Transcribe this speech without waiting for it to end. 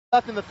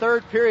Left in the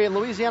third period,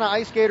 Louisiana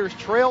IceGators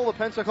trail the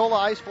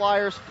Pensacola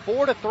IceFlyers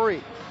 4-3.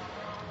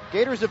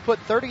 Gators have put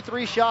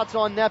 33 shots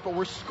on net, but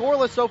we're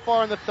scoreless so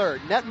far in the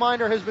third.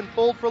 Netminder has been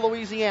pulled for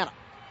Louisiana.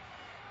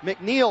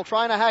 McNeil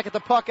trying to hack at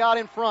the puck out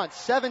in front.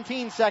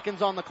 17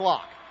 seconds on the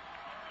clock.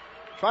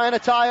 Trying to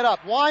tie it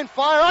up. Wine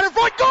fire out in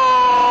front. Goal!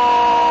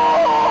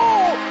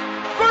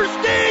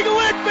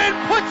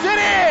 Versteeg-Lytwyn puts it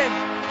in!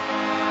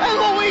 And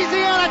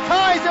Louisiana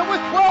ties it with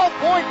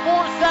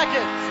 12.4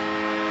 seconds.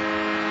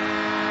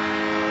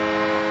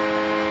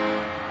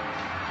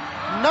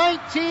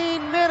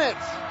 19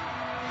 minutes,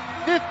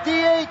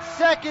 48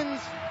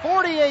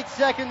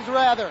 seconds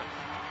rather,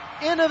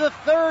 into the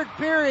third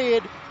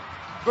period.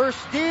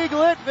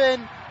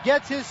 Versteeg-Lytwyn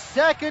gets his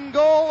second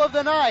goal of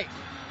the night,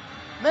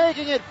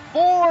 making it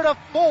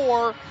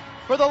 4-4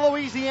 for the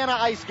Louisiana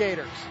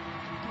IceGators.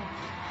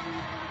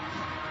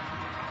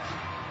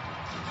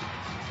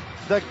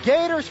 The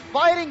Gators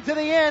fighting to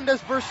the end as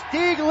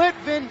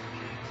Versteeg-Lytwyn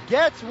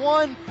gets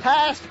one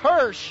past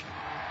Hirsch.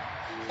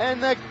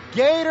 And the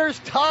Gators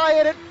tie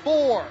it at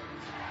 4.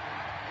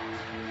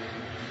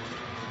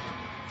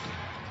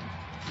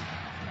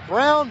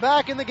 Brown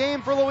back in the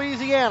game for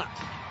Louisiana.